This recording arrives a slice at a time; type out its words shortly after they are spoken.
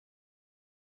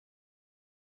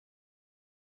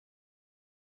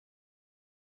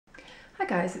Hi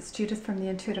guys, it's Judith from the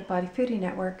Intuitive Body Foodie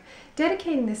Network,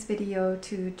 dedicating this video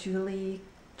to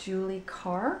Julie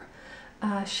Carr.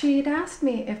 She'd asked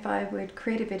me if I would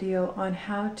create a video on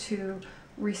how to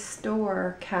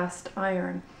restore cast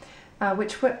iron,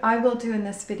 which what I will do in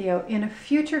this video. In a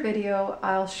future video,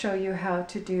 I'll show you how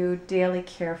to do daily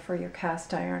care for your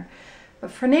cast iron.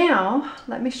 But for now,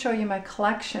 let me show you my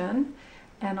collection,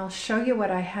 and I'll show you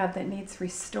what I have that needs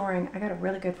restoring. I got a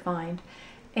really good find,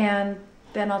 and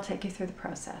then I'll take you through the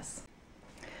process.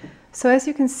 So as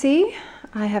you can see,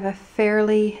 I have a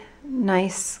fairly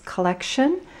nice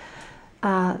collection.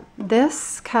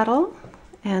 This kettle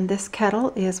and this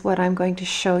kettle is what I'm going to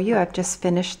show you. I've just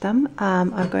finished them.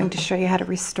 I'm going to show you how to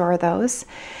restore those,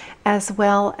 as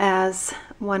well as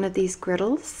one of these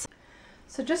griddles.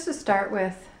 So just to start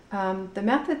with, the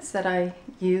methods that I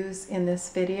use in this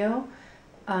video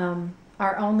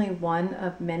are only one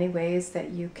of many ways that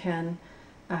you can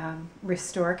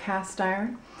restore cast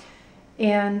iron.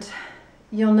 And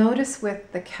you'll notice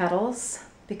with the kettles,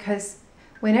 because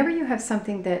whenever you have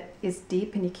something that is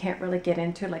deep and you can't really get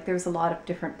into, like there's a lot of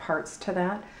different parts to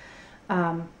that,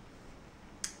 I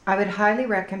would highly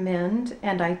recommend,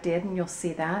 and I did, and you'll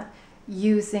see that,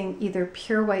 using either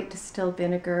pure white distilled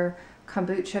vinegar,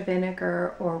 kombucha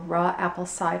vinegar, or raw apple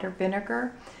cider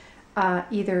vinegar,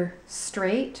 either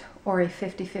straight or a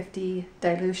 50-50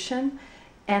 dilution,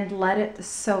 and let it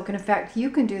soak. And in fact, you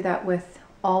can do that with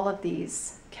all of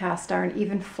these cast iron,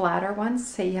 even flatter ones.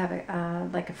 Say you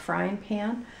have like a frying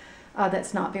pan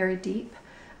that's not very deep.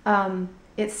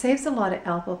 It saves a lot of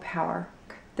elbow power.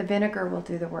 The vinegar will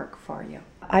do the work for you.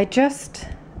 I just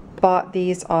bought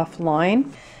these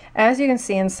offline. As you can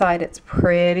see inside, it's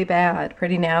pretty bad,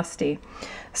 pretty nasty.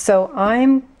 So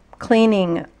I'm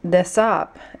cleaning this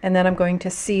up, and then I'm going to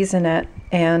season it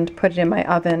and put it in my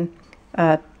oven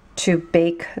to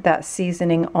bake that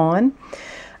seasoning on.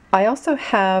 I also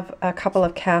have a couple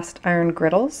of cast iron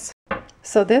griddles.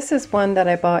 So this is one that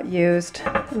I bought used.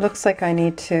 It looks like I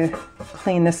need to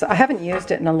clean this. I haven't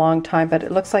used it in a long time, but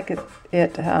it looks like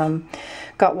it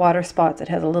got water spots. It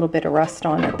has a little bit of rust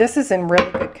on it. This is in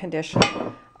really good condition.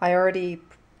 I already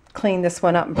cleaned this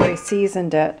one up and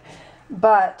pre-seasoned it,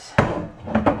 but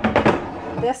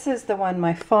this is the one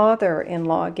my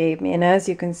father-in-law gave me, and as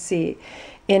you can see,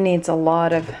 it needs a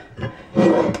lot of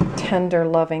tender,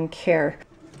 loving care.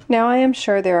 Now, I am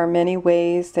sure there are many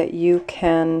ways that you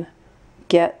can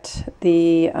get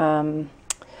the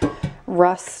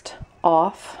rust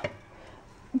off.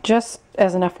 Just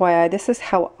as an FYI, this is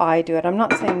how I do it. I'm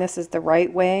not saying this is the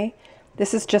right way.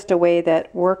 This is just a way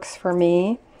that works for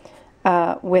me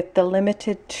with the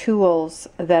limited tools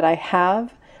that I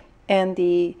have and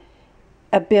the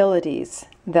abilities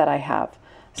that I have.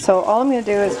 So all I'm going to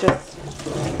do is just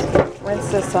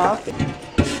rinse this off.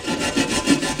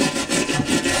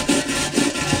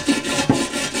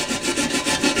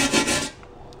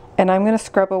 And I'm going to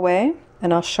scrub away,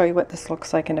 and I'll show you what this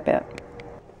looks like in a bit.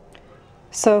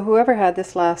 So whoever had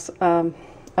this last, I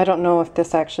don't know if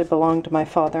this actually belonged to my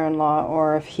father-in-law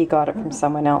or if he got it from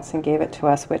someone else and gave it to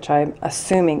us, which I'm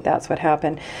assuming that's what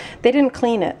happened. They didn't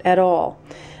clean it at all.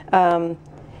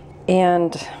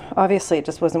 And obviously it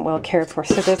just wasn't well cared for.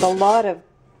 So there's a lot of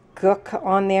gook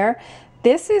on there.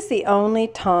 This is the only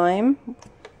time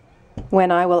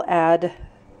when I will add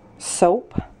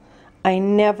soap. I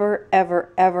never, ever,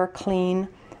 ever clean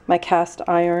my cast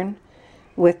iron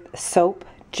with soap,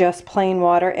 just plain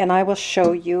water. And I will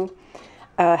show you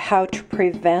how to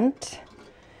prevent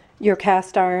your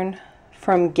cast iron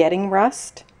from getting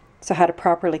rust. So how to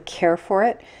properly care for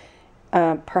it.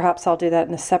 Perhaps I'll do that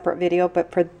in a separate video,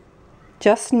 but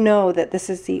just know that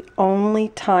this is the only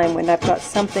time when I've got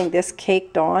something this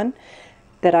caked on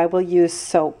that I will use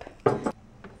soap.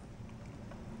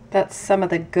 That's some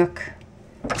of the gook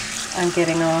I'm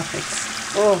getting off.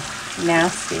 It's, oh,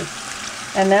 nasty.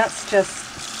 And that's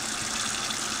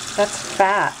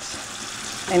fat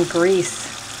and grease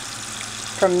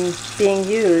from being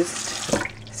used.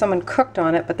 Someone cooked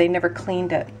on it, but they never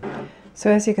cleaned it.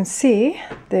 So as you can see,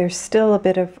 there's still a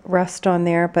bit of rust on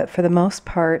there, but for the most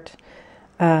part,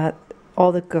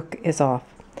 all the gook is off.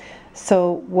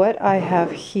 So what I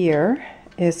have here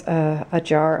is a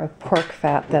jar of pork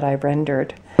fat that I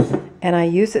rendered, and I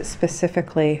use it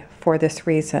specifically for this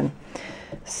reason.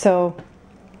 So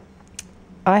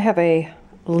I have a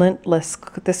lintless,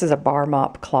 this is a bar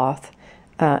mop cloth,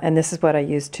 and this is what I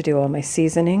use to do all my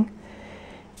seasoning.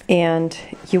 And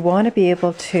you want to be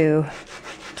able to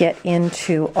get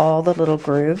into all the little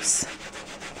grooves.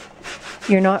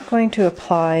 You're not going to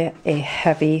apply a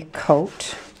heavy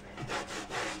coat.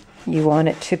 You want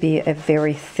it to be a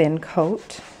very thin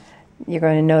coat. you're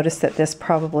going to notice that this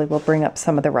probably will bring up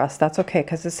some of the rust. That's okay,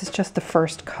 because this is just the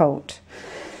first coat.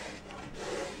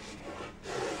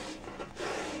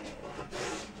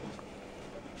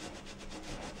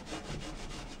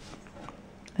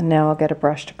 And now I'll get a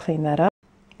brush to clean that up.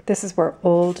 This is where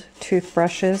old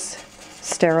toothbrushes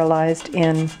sterilized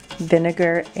in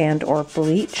vinegar and or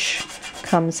bleach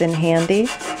comes in handy.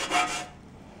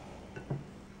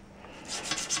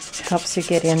 Helps you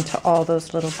get into all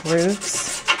those little grooves.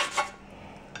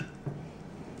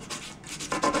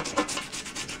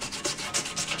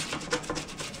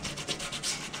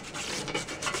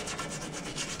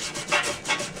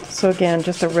 So again,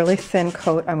 just a really thin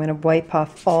coat. I'm going to wipe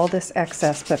off all this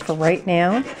excess, but for right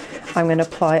now, I'm going to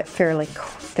apply it fairly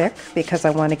thick because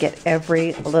I want to get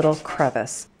every little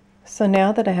crevice. So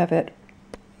now that I have it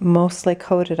mostly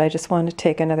coated, I just want to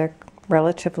take another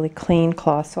relatively clean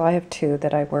cloth. So I have two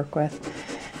that I work with,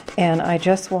 and I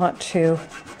just want to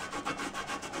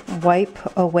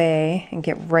wipe away and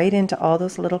get right into all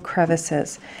those little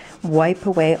crevices. Wipe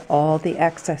away all the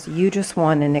excess. You just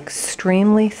want an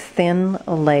extremely thin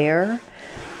layer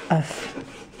of,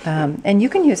 and you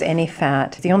can use any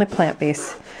fat. The only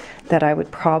plant-based that I would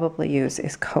probably use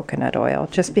is coconut oil,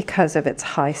 just because of its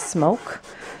high smoke.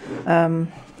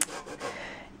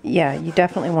 Yeah, you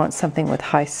definitely want something with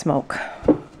high smoke.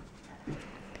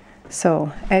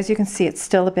 So as you can see, it's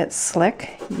still a bit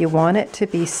slick. You want it to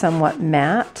be somewhat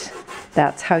matte.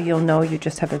 That's how you'll know you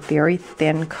just have a very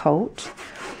thin coat.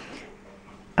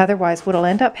 Otherwise, what'll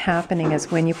end up happening is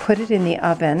when you put it in the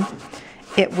oven,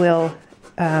 it will,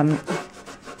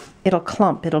 it'll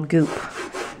clump, it'll goop.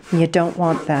 And you don't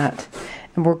want that.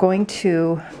 And we're going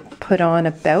to put on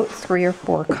about 3 or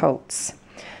 4 coats.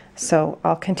 So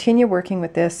I'll continue working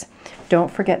with this.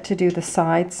 Don't forget to do the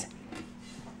sides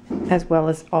as well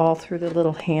as all through the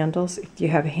little handles. If you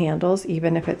have handles,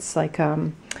 even if it's like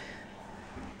a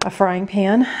frying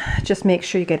pan, just make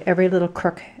sure you get every little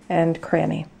crook and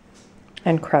cranny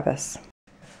and crevice.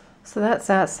 So that's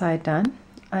that side done.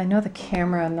 I know the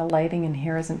camera and the lighting in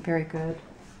here isn't very good,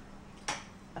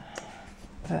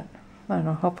 but I don't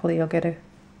know, hopefully you'll get a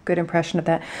good impression of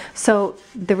that. So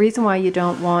the reason why you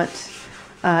don't want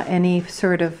any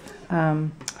sort of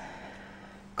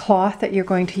cloth that you're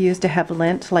going to use to have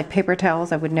lint, like paper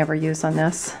towels, I would never use on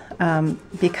this,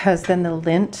 because then the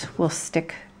lint will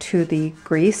stick to the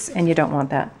grease, and you don't want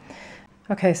that.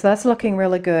 Okay, so that's looking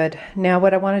really good. Now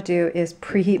what I want to do is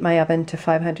preheat my oven to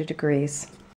 500 degrees.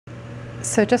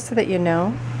 So just so that you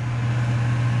know,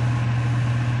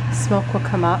 smoke will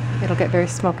come up. It'll get very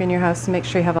smoky in your house, so make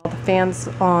sure you have all the fans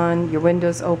on, your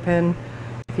windows open,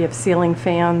 if you have ceiling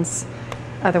fans.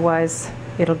 Otherwise,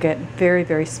 it'll get very,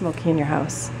 very smoky in your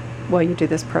house while you do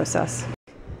this process.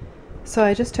 So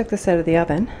I just took this out of the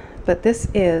oven, but this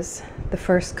is the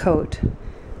first coat,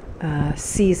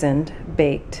 seasoned,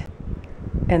 baked.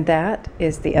 And that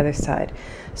is the other side.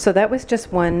 So that was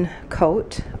just one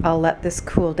coat. I'll let this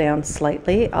cool down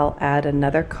slightly. I'll add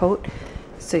another coat.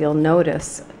 So you'll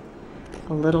notice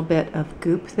a little bit of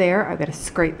goop there. I've got to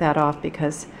scrape that off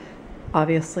because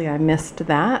obviously I missed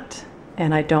that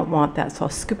and I don't want that. So I'll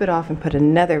scoop it off and put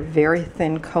another very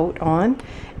thin coat on,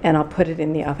 and I'll put it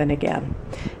in the oven again.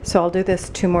 So I'll do this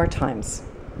 2 more times.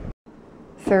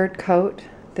 Third coat.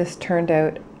 This turned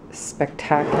out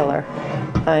spectacular.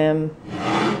 I am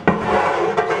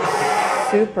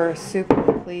super,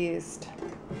 super pleased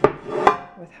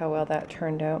with how well that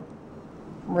turned out.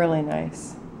 Really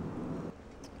nice.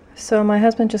 So my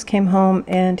husband just came home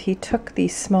and he took the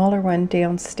smaller one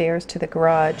downstairs to the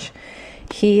garage.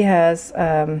 He has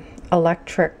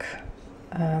electric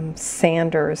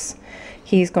sanders.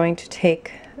 He's going to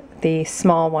take the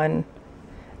small one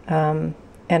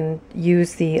and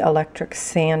use the electric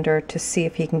sander to see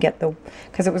if he can get the,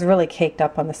 because it was really caked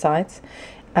up on the sides,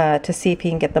 to see if he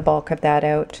can get the bulk of that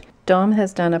out. Dom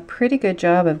has done a pretty good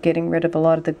job of getting rid of a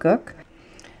lot of the gook.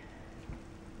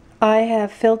 I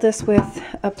have filled this with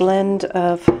a blend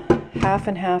of half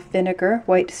and half vinegar,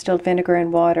 white distilled vinegar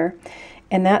and water,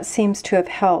 and that seems to have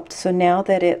helped. So now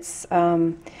that it's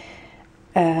been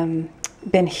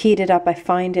heated up, I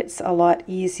find it's a lot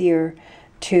easier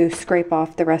to scrape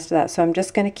off the rest of that. So I'm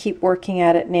just going to keep working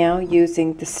at it now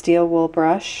using the steel wool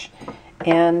brush,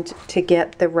 and to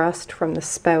get the rust from the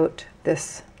spout,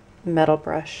 this metal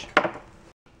brush.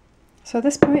 So at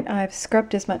this point I've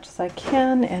scrubbed as much as I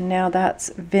can, and now that's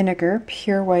vinegar,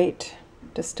 pure white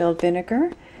distilled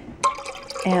vinegar,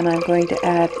 and I'm going to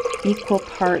add equal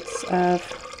parts of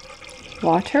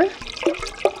water,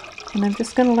 and I'm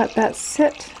just going to let that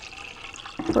sit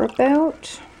for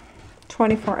about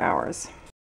 24 hours.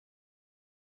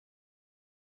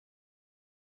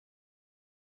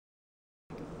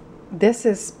 this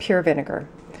is pure vinegar.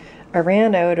 I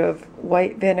ran out of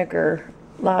white vinegar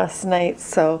last night,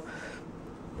 so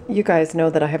you guys know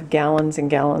that I have gallons and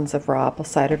gallons of raw apple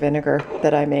cider vinegar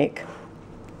that I make.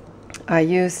 I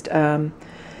used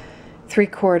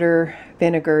 3/4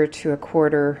 vinegar to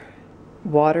 1/4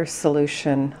 water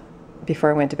solution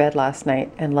before I went to bed last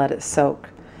night and let it soak.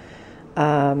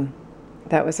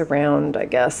 That was around, I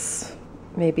guess,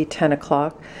 maybe 10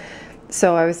 o'clock.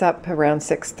 So I was up around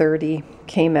 6:30,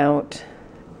 came out,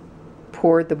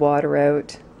 poured the water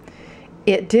out.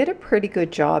 It did a pretty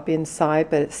good job inside,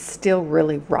 but it's still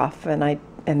really rough, and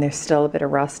there's still a bit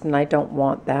of rust, and I don't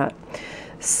want that.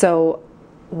 So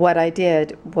what I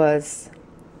did was,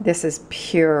 this is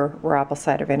pure raw apple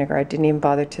cider vinegar. I didn't even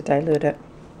bother to dilute it.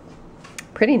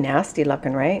 Pretty nasty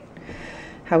looking, right?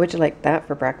 How would you like that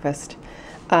for breakfast?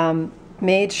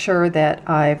 Made sure that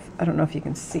I don't know if you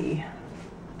can see.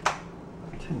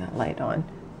 Turn that light on.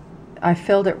 I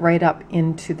filled it right up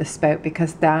into the spout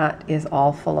because that is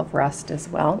all full of rust as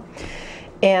well.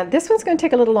 And this one's going to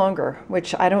take a little longer,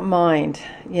 which I don't mind.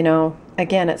 You know,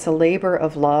 again, it's a labor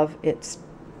of love. It's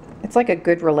like a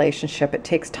good relationship. It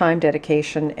takes time,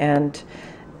 dedication, and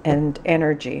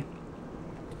energy.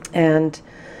 And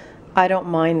I don't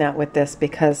mind that with this,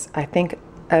 because I think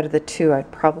out of the two,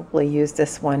 I'd probably use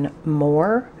this one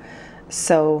more.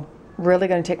 So really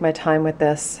going to take my time with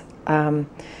this.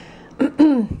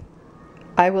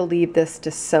 I will leave this to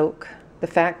soak. The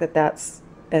fact that that's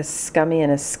as scummy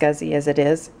and as scuzzy as it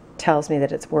is tells me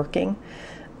that it's working.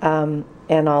 And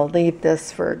I'll leave this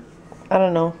for, I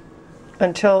don't know,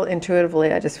 until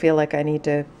intuitively I just feel like I need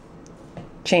to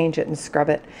change it and scrub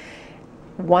it.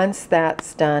 Once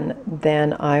that's done,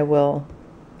 then I will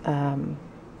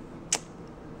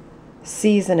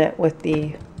season it with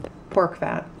the pork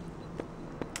fat.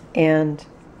 And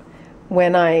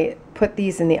when I put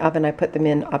these in the oven, I put them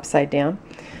in upside down.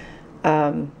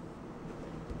 And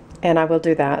I will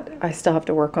do that. I still have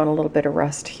to work on a little bit of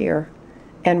rust here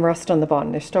and rust on the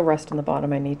bottom. There's still rust on the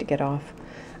bottom I need to get off.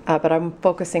 But I'm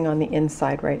focusing on the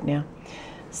inside right now.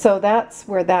 So that's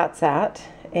where that's at.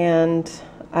 And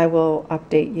I will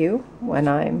update you when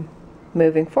I'm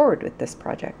moving forward with this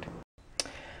project.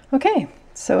 Okay,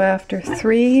 so after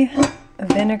 3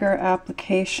 vinegar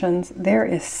applications, there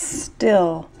is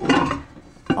still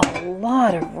a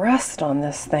lot of rust on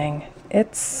this thing.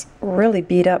 It's really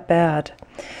beat up bad.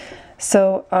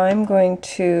 So I'm going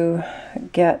to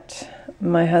get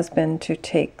my husband to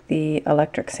take the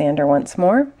electric sander once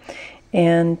more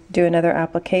and do another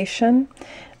application,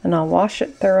 and I'll wash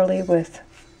it thoroughly with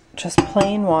just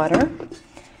plain water.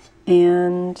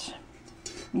 And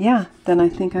yeah, then I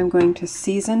think I'm going to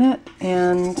season it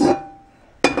and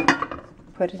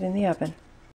put it in the oven.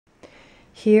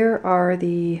 Here are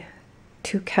the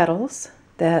 2 kettles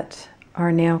that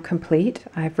are now complete.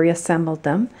 I've reassembled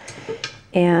them,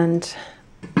 and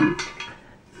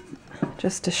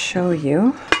just to show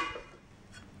you,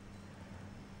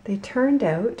 they turned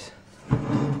out,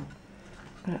 I'm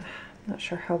not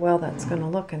sure how well that's going to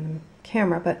look in the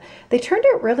camera, but they turned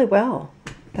out really well.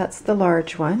 That's the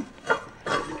large one.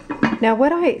 Now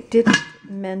what I didn't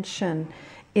mention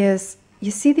is,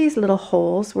 you see these little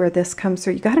holes where this comes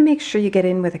through? You got to make sure you get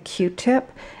in with a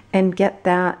Q-tip and get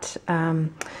that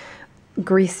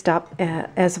greased up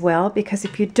as well, because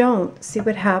if you don't, see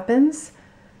what happens?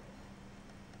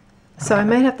 So I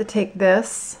might have to take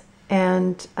this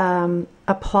and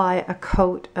apply a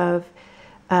coat of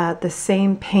the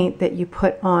same paint that you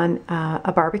put on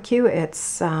a barbecue.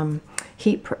 It's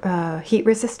heat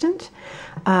resistant,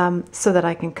 so that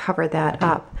I can cover that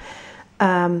up.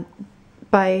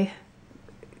 By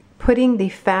putting the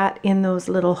fat in those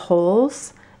little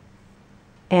holes,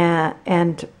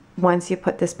 and once you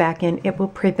put this back in, it will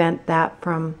prevent that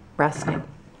from rusting.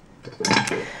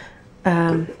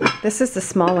 This is the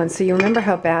small one, so you remember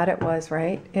how bad it was,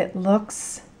 right? It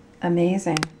looks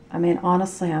amazing. I mean,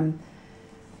 honestly, I'm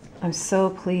so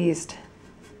pleased.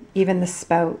 Even the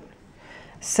spout.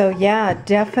 So yeah,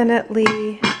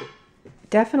 definitely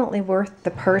worth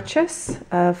the purchase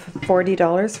of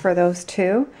 $40 for those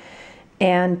 2,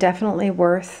 and definitely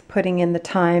worth putting in the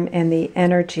time and the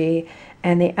energy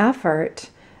and the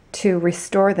effort to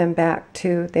restore them back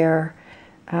to their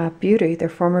beauty, their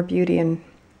former beauty,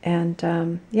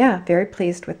 and yeah, very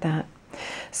pleased with that.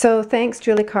 So thanks,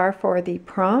 Julie Carr, for the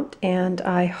prompt, and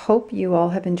I hope you all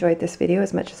have enjoyed this video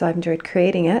as much as I've enjoyed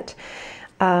creating it.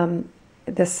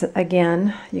 This,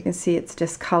 again, you can see it's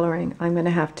discoloring. I'm going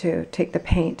to have to take the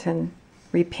paint and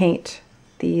repaint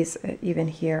these even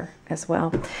here as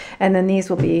well. And then these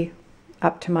will be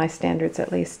up to my standards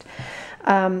at least.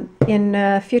 In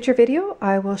a future video,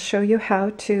 I will show you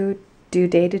how to do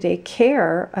day-to-day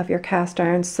care of your cast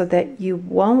iron so that you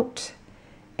won't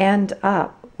end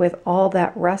up with all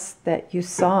that rust that you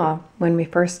saw when we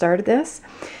first started this.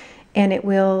 And it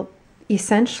will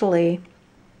essentially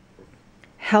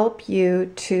help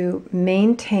you to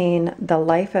maintain the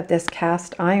life of this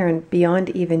cast iron beyond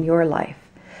even your life.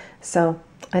 So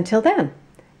until then,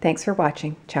 thanks for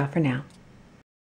watching. Ciao for now.